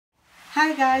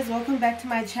Hi guys, welcome back to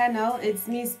my channel. It's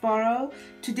me, Sporo.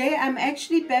 Today I'm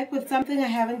actually back with something I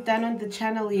haven't done on the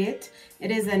channel yet.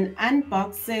 It is an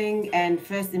unboxing and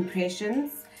first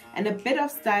impressions and a bit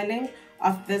of styling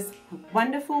of this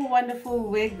wonderful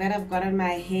wig that I've got on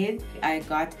my head. I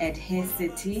got at Hair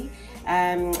City.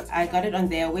 I got it on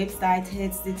their website,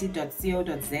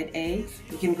 haircity.co.za.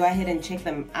 You can go ahead and check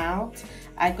them out.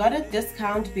 I got a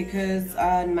discount because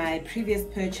on my previous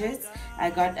purchase I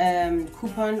got a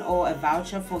coupon or a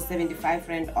voucher for 75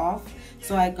 Rand off.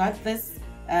 So I got this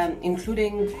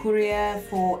including courier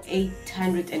for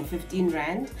 815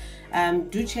 Rand.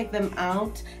 Do check them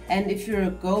out, and if you're a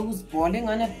girl who's balling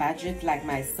on a budget like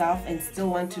myself and still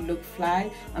want to look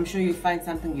fly, I'm sure you'll find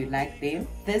something you like there.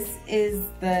 This is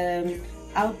the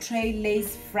Outre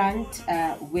lace front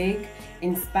wig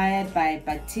inspired by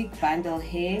Batik bundle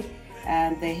hair.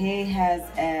 The hair has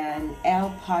an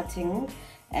L parting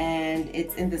and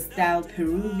it's in the style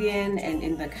Peruvian and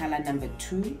in the color number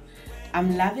 2.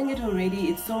 I'm loving it already.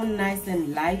 It's so nice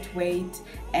and lightweight,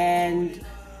 and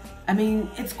I mean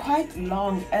it's quite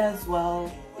long as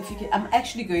well. If you can, I'm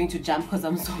actually going to jump because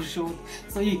I'm so short,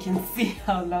 so you can see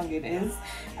how long it is.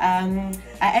 I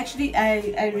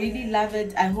really love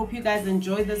it. I hope you guys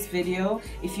enjoy this video.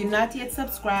 If you're not yet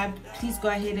subscribed, please go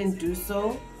ahead and do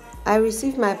so. I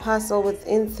received my parcel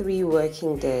within 3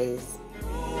 working days.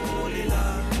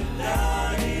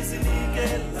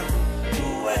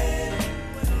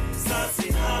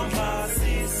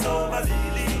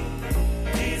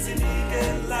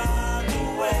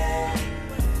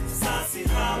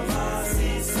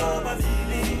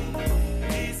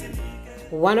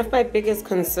 One of my biggest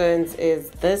concerns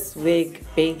is this wig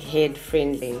big head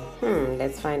friendly.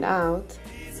 Let's find out.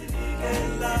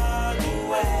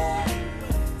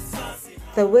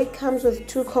 The wig comes with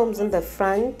 2 combs in the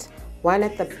front, 1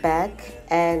 at the back,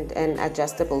 and an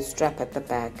adjustable strap at the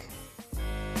back.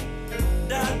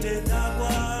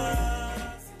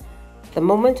 The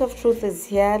moment of truth is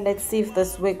here. Let's see if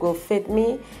this wig will fit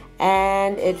me,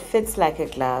 and it fits like a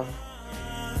glove.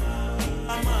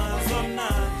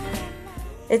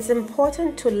 It's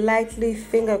important to lightly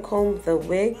finger comb the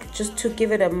wig just to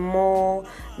give it a more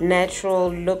natural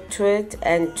look to it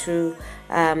and to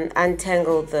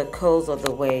untangle the curls or the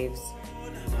waves.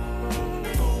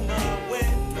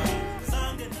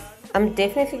 I'm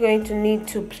definitely going to need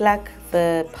to pluck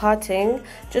the parting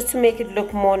just to make it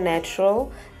look more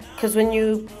natural, because when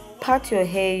you part your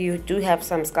hair you do have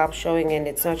some scalp showing and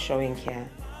it's not showing here.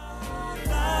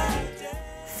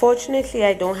 Fortunately,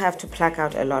 I don't have to pluck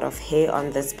out a lot of hair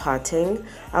on this parting.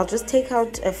 I'll just take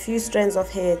out a few strands of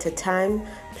hair at a time,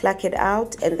 pluck it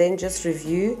out, and then just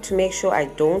review to make sure I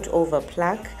don't over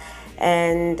pluck.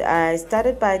 And I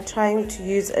started by trying to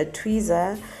use a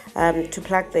tweezer to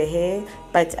pluck the hair,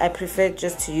 but I prefer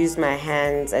just to use my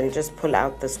hands and just pull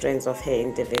out the strands of hair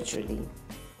individually.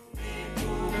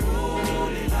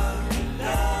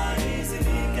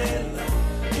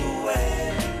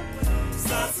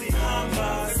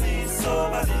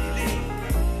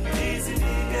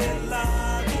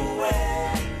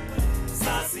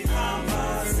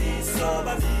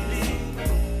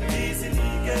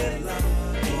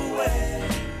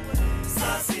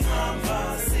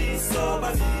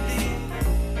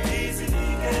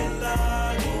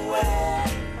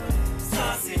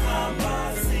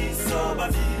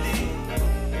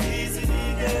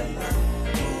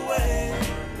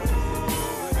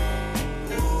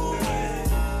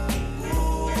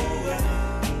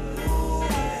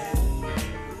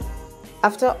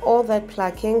 After all that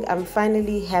plucking, I'm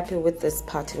finally happy with this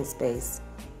parting space.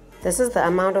 This is the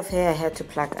amount of hair I had to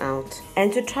pluck out.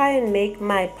 And to try and make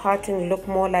my parting look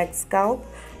more like scalp,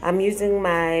 I'm using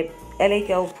my LA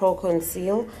Girl Pro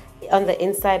Conceal on the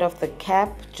inside of the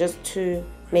cap just to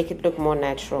make it look more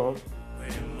natural.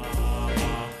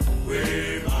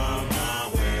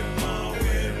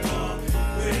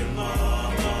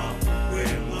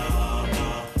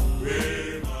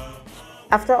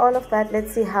 After all of that,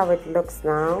 let's see how it looks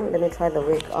now. Let me try the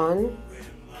wig on.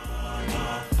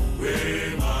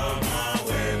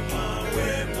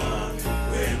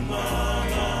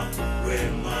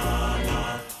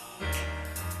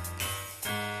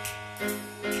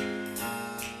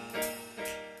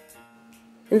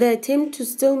 In the attempt to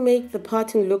still make the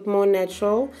parting look more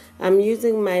natural, I'm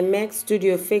using my MAC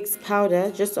Studio Fix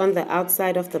powder just on the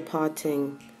outside of the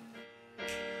parting.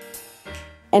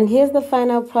 And here's the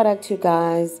final product, you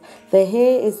guys. The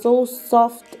hair is so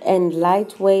soft and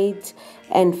lightweight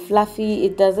and fluffy.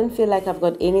 It doesn't feel like I've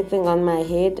got anything on my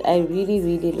head. I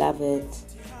really love it.